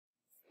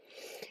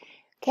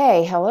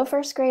Okay, hello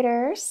first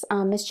graders.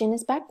 Miss Jin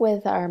is back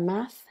with our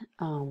math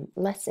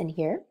lesson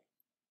here.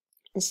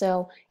 And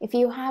so if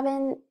you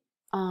haven't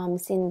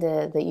seen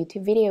the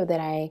YouTube video that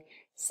I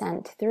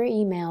sent through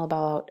email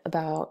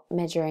about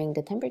measuring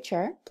the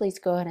temperature, please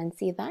go ahead and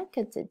see that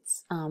because it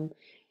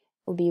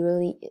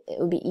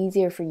will be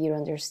easier for you to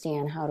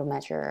understand how to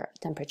measure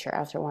temperature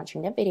after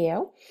watching the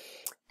video.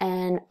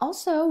 And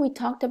also we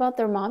talked about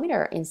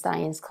thermometer in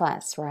science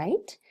class,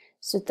 right?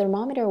 So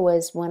thermometer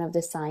was one of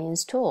the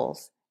science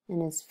tools.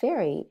 And it's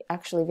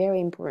actually very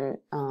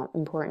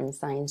important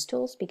science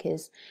tools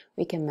because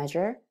we can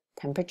measure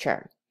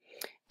temperature.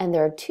 And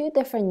there are two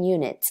different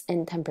units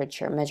in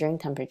temperature, measuring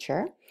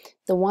temperature.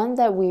 The one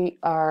that we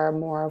are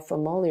more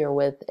familiar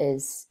with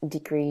is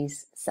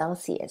degrees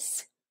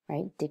Celsius,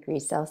 right?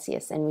 Degrees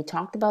Celsius. And we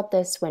talked about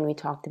this when we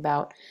talked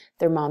about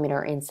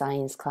thermometer in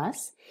science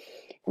class.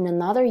 And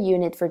another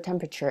unit for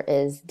temperature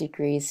is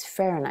degrees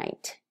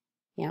Fahrenheit.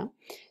 Yeah.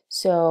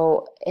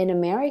 So in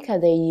America,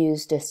 they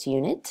use this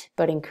unit,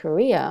 but in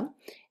Korea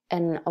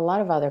and a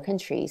lot of other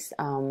countries,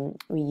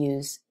 we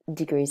use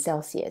degrees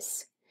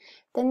Celsius.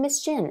 Then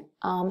Miss Jin,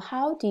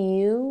 how do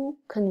you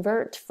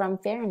convert from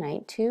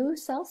Fahrenheit to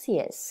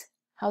Celsius?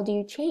 How do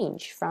you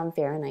change from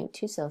Fahrenheit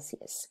to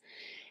Celsius?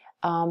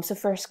 So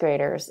first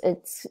graders,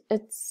 it's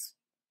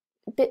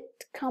a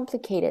bit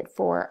complicated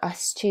for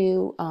us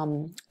to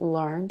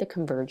learn the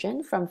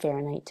conversion from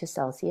Fahrenheit to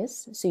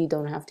Celsius, so you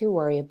don't have to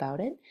worry about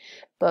it.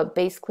 But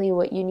basically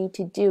what you need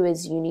to do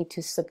is you need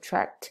to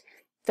subtract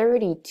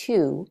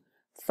 32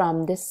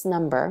 from this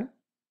number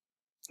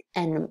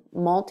and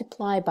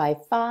multiply by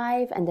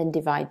 5 and then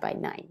divide by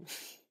 9.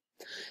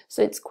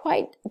 So it's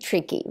quite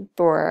tricky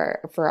for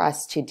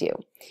us to do.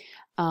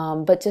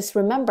 But just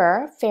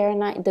remember,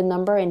 Fahrenheit, the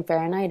number in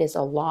Fahrenheit is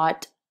a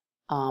lot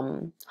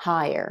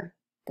higher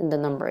than the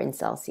number in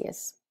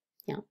Celsius.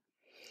 Yeah.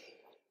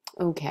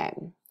 Okay.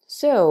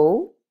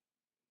 So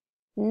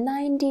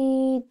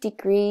 90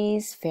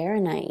 degrees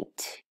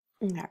Fahrenheit.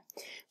 Okay.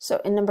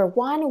 So in number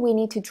 1, we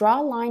need to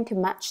draw a line to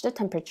match the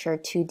temperature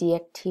to the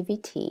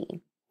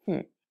activity.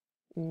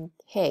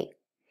 Okay.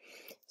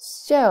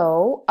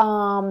 So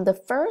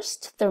the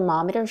first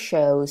thermometer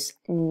shows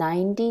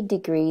 90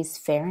 degrees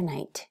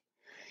Fahrenheit,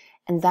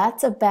 and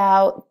that's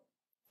about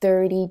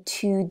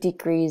 32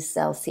 degrees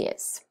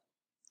Celsius.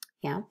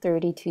 Yeah,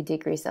 32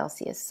 degrees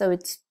Celsius. So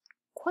it's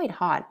quite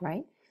hot,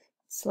 right?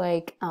 It's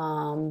like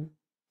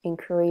in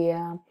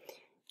Korea,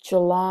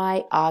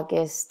 July,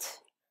 August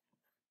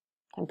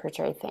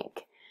temperature, I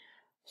think.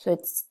 So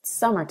it's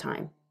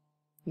summertime.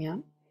 Yeah.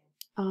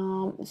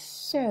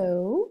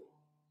 So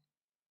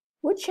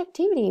which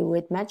activity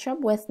would match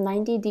up with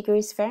 90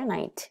 degrees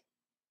Fahrenheit,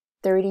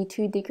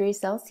 32 degrees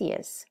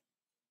Celsius?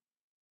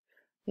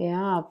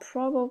 Yeah,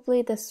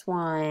 probably this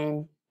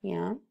one.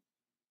 Yeah.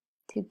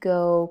 To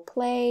go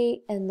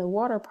play in the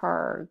water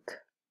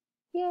park.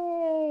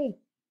 Yay!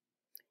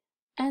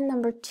 And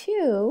number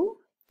 2,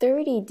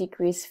 30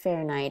 degrees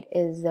Fahrenheit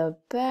is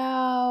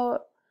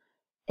about,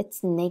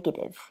 it's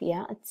negative.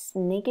 Yeah, it's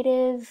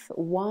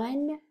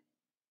 -1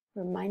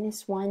 or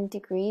 -1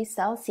 degrees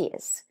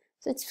Celsius.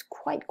 So it's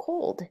quite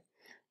cold.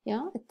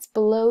 Yeah, it's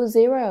below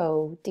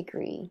 0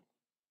 degree.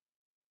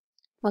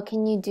 What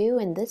can you do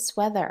in this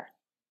weather?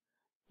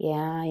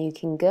 Yeah, you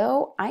can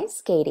go ice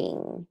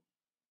skating.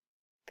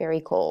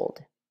 Very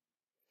cold.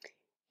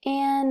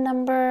 And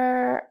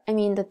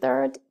the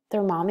third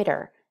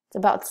thermometer, it's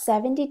about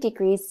 70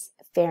 degrees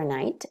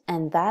Fahrenheit,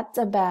 and that's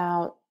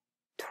about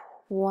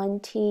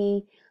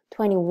 20,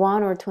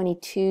 21 or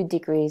 22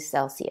 degrees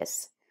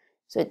Celsius.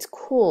 So it's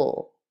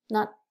cool,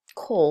 not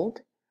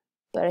cold,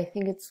 but I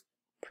think it's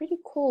pretty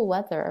cool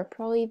weather,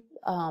 probably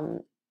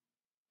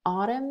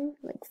autumn,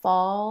 like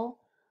fall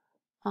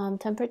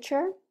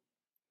temperature.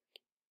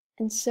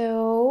 And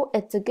so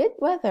it's a good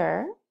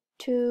weather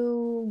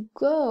to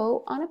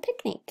go on a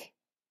picnic.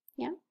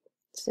 Yeah.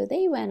 So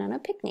they went on a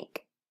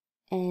picnic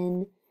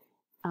in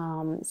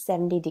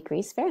 70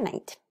 degrees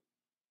Fahrenheit.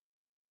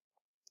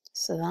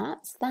 So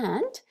that's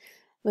that.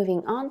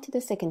 Moving on to the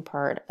second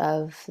part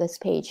of this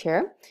page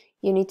here,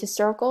 you need to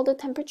circle the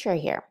temperature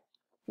here.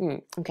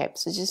 Okay,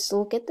 so just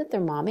look at the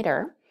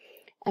thermometer,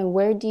 and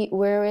where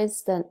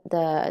is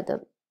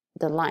the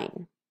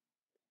line?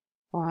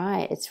 All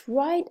right, it's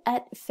right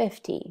at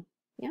 50.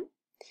 Yeah,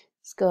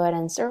 let's go ahead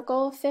and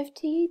circle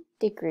 50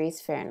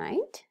 degrees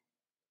Fahrenheit.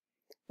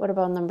 What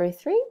about number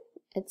 3?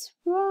 It's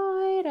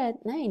right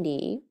at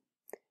 90.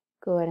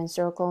 Go ahead and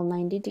circle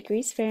 90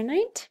 degrees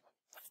Fahrenheit.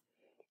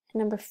 And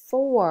number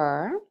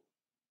 4,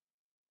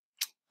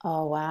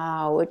 oh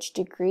wow, which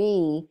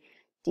degree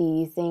do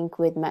you think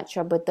would match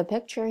up with the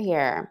picture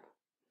here?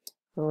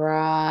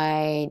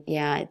 Right,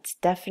 yeah, it's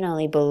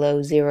definitely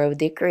below 0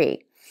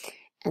 degree.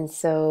 And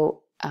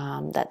so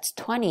that's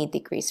 20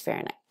 degrees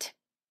Fahrenheit.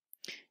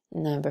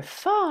 Number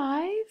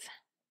 5,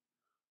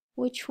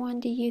 which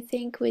one do you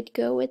think would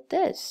go with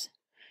this?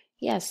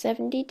 Yeah,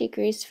 70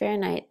 degrees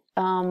Fahrenheit.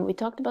 We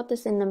talked about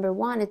this in number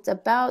 1. It's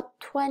about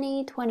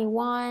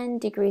 21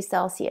 degrees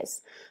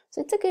Celsius.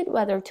 So it's a good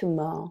weather to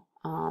mow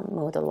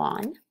the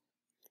lawn.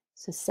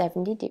 So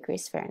 70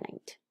 degrees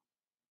Fahrenheit.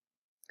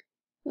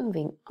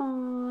 Moving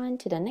on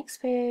to the next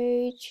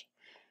page,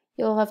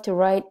 you'll have to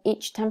write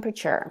each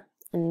temperature,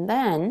 and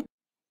then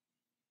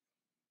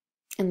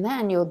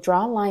you'll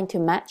draw a line to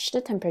match the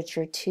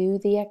temperature to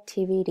the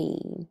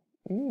activity.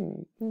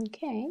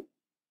 Okay,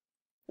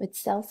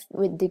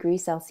 with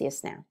degrees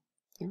Celsius now.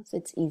 Yeah, so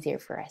it's easier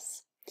for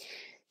us.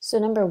 So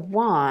number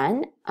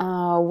 1,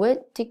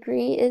 what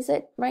degree is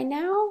it right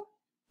now?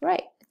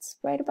 Right, it's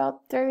right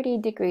about 30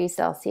 degrees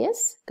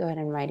Celsius. Go ahead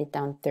and write it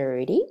down,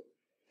 30.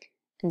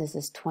 And this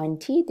is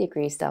 20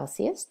 degrees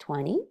Celsius,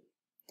 20.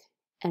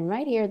 And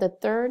right here, the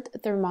third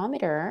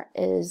thermometer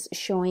is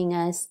showing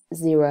us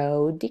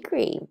 0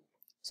 degree.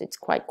 So it's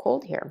quite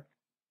cold here.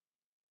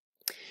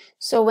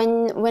 So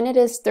when it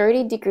is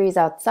 30 degrees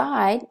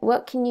outside,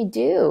 what can you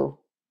do?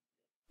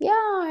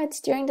 Yeah,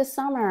 it's during the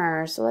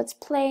summer, so let's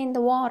play in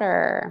the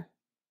water.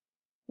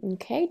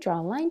 Okay, draw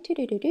a line,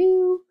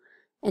 do.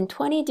 And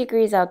 20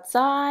 degrees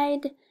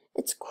outside,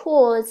 it's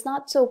cool. It's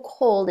not so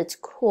cold, it's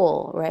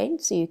cool, right?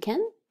 So you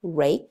can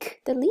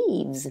rake the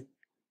leaves.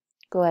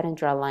 Go ahead and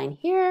draw a line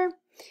here.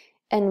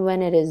 And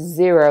when it is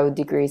 0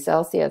 degrees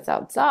Celsius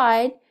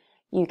outside,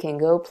 you can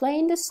go play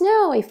in the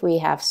snow if we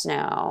have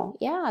snow.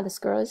 Yeah, this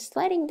girl is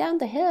sliding down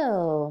the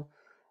hill.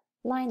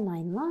 Line,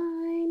 line,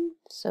 line.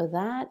 So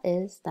that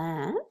is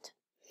that.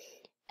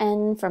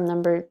 And from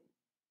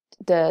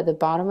the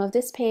bottom of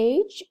this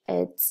page,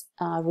 it's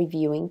a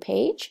reviewing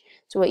page.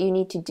 So what you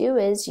need to do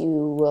is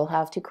you will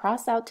have to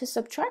cross out to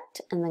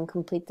subtract and then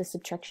complete the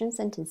subtraction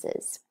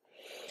sentences.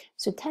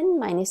 So 10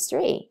 minus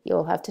 3,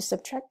 you'll have to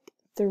subtract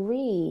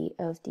 3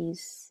 of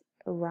these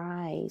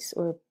rice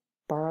or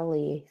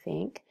barley, I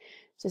think.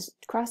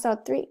 Just cross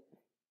out 3.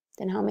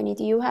 Then how many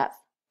do you have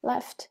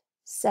left?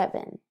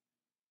 7.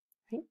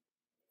 Right?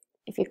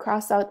 If you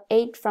cross out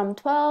 8 from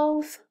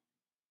 12,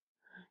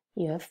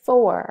 you have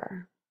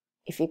 4.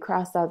 If you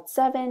cross out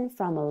 7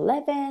 from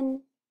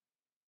 11,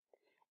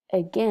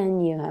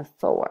 again you have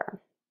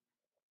 4.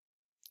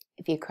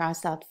 If you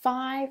cross out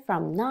 5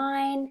 from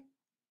 9,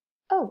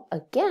 oh,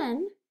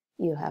 again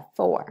you have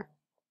 4.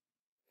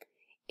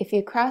 If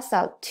you cross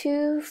out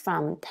 2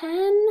 from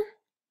 10,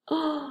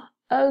 oh,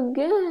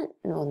 again,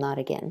 no, not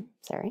again,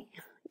 sorry,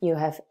 you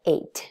have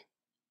 8.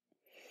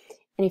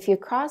 And if you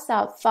cross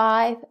out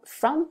 5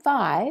 from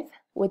 5,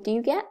 what do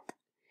you get?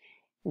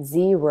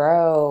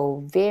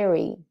 0.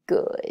 Very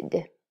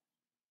good.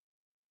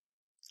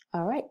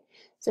 All right,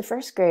 so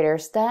first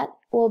graders, that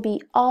will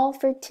be all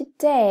for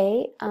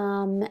today.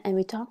 And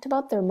we talked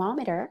about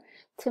thermometer.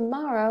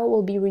 Tomorrow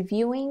we'll be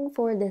reviewing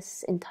for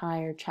this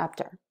entire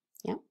chapter.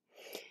 Yeah.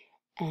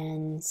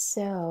 And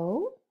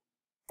so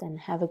then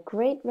have a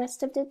great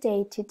rest of the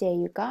day today,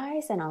 you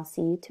guys, and I'll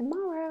see you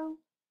tomorrow.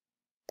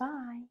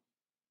 Bye.